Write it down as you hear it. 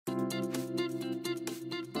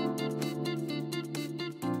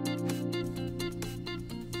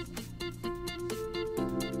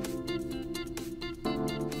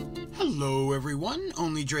Hello everyone,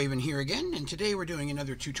 Onlydraven here again, and today we're doing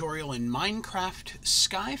another tutorial in Minecraft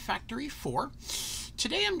Sky Factory 4.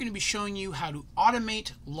 Today I'm going to be showing you how to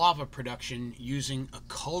automate lava production using a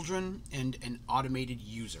cauldron and an automated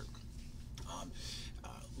user.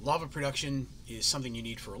 Lava production is something you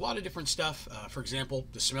need for a lot of different stuff. For example,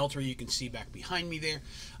 the smelter you can see back behind me there.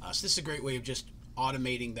 So this is a great way of just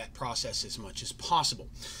automating that process as much as possible.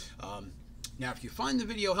 Now, if you find the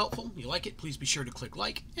video helpful, you like it, please be sure to click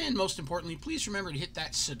like, and most importantly, please remember to hit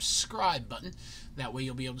that subscribe button. That way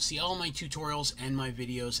you'll be able to see all my tutorials and my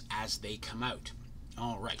videos as they come out.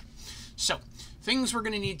 All right, so things we're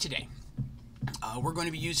going to need today. We're going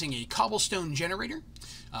to be using a cobblestone generator.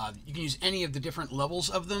 You can use any of the different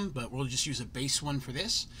levels of them, but we'll just use a base one for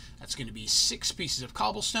this. That's going to be 6 pieces of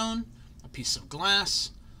cobblestone, a piece of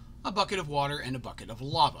glass, a bucket of water, and a bucket of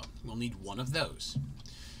lava. We'll need one of those.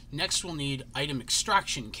 Next, we'll need item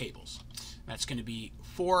extraction cables. That's going to be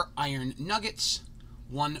 4 iron nuggets,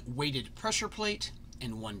 1 weighted pressure plate,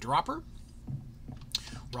 and 1 dropper.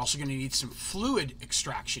 We're also going to need some fluid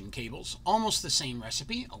extraction cables, almost the same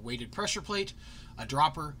recipe, a weighted pressure plate, a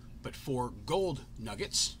dropper, but 4 gold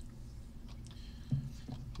nuggets.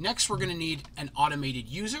 Next, we're going to need an automated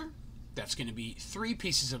user. That's going to be 3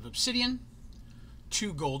 pieces of obsidian,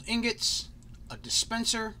 2 gold ingots, a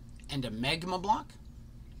dispenser, and a magma block.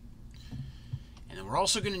 And then we're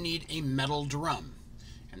also going to need a metal drum,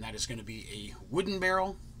 and that is going to be a wooden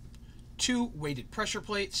barrel, 2 weighted pressure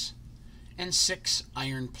plates, and 6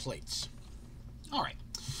 iron plates. All right,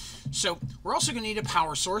 so we're also going to need a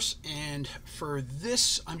power source, and for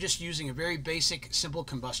this I'm just using a very basic simple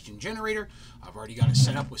combustion generator. I've already got it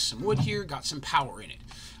set up with some wood here, got some power in it.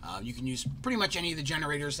 You can use pretty much any of the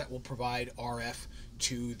generators that will provide RF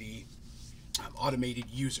to the automated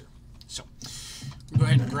user. So we'll go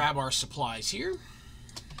ahead and grab our supplies here.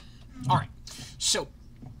 All right, so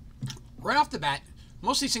right off the bat,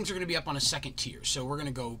 most of these things are going to be up on a second tier. So we're going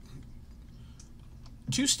to go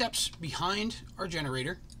 2 steps behind our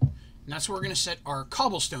generator, and that's where we're going to set our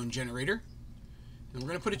cobblestone generator. And we're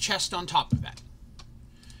going to put a chest on top of that.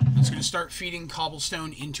 That's going to start feeding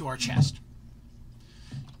cobblestone into our chest.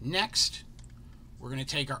 Next, we're going to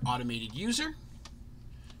take our automated user,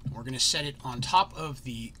 and we're going to set it on top of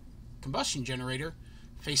the combustion generator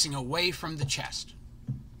facing away from the chest,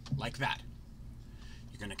 like that.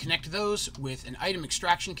 You're going to connect those with an item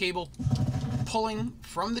extraction cable pulling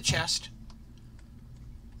from the chest,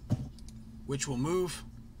 which will move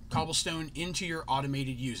cobblestone into your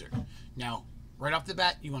automated user. Now, right off the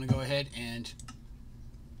bat, you want to go ahead and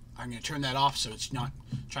I'm going to turn that off so it's not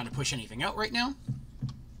trying to push anything out right now.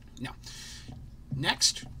 Now,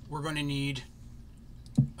 next, we're going to need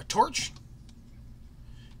a torch.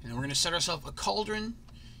 And then we're going to set ourselves a cauldron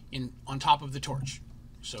on top of the torch.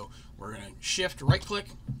 So we're going to shift, right click.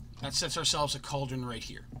 That sets ourselves a cauldron right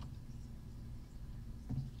here.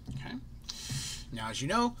 Okay. Now, as you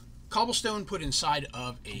know, cobblestone put inside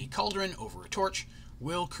of a cauldron over a torch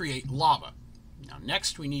will create lava. Now,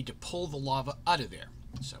 next we need to pull the lava out of there.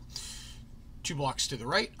 So 2 blocks to the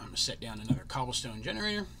right, I'm going to set down another cobblestone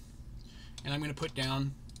generator. And I'm going to put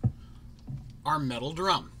down our metal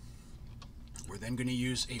drum. We're then going to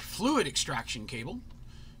use a fluid extraction cable.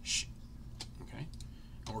 Okay.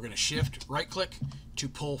 And we're going to shift, right click to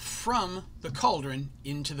pull from the cauldron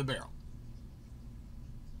into the barrel.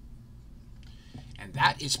 And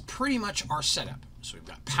that is pretty much our setup. So we've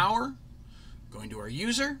got power, going to our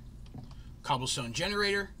user, cobblestone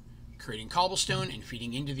generator, creating cobblestone and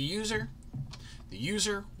feeding into the user. The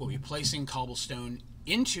user will be placing cobblestone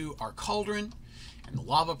into our cauldron, and the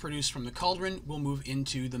lava produced from the cauldron will move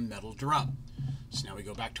into the metal drum. So now we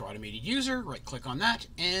go back to our automated user, right click on that,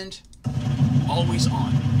 and always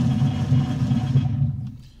on.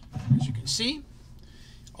 As you can see,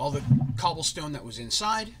 all the cobblestone that was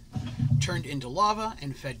inside turned into lava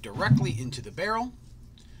and fed directly into the barrel.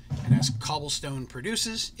 And as cobblestone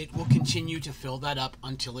produces, it will continue to fill that up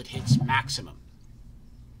until it hits maximum.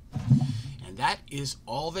 And that is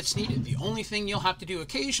all that's needed. The only thing you'll have to do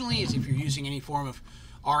occasionally is if you're using any form of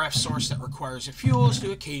RF source that requires a fuel is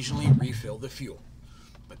to occasionally refill the fuel.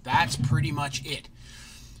 But that's pretty much it.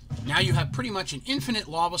 Now you have pretty much an infinite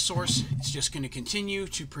lava source. It's just going to continue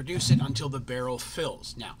to produce it until the barrel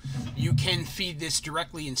fills. Now, you can feed this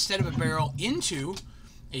directly instead of a barrel into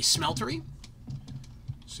a smeltery.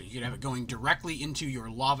 So you could have it going directly into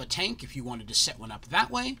your lava tank if you wanted to set one up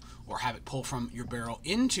that way, or have it pull from your barrel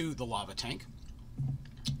into the lava tank.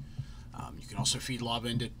 You can also feed lava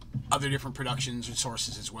into other different productions and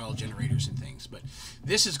sources as well, generators and things. But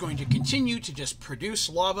this is going to continue to just produce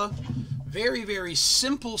lava. Very, very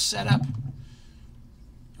simple setup.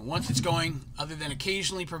 And once it's going, other than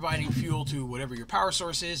occasionally providing fuel to whatever your power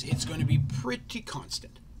source is, it's going to be pretty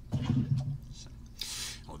constant. So,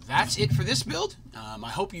 well, that's it for this build. I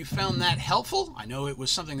hope you found that helpful. I know it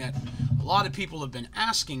was something that a lot of people have been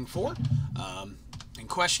asking for and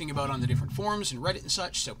questioning about on the different forums and Reddit and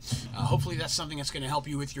such. So hopefully that's something that's going to help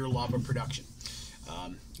you with your lava production.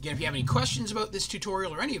 Again, if you have any questions about this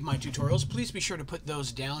tutorial or any of my tutorials, please be sure to put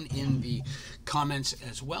those down in the comments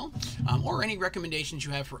as well, or any recommendations you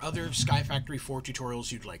have for other Sky Factory 4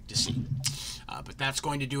 tutorials you'd like to see. But that's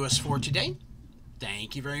going to do us for today.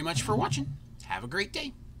 Thank you very much for watching. Have a great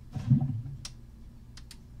day.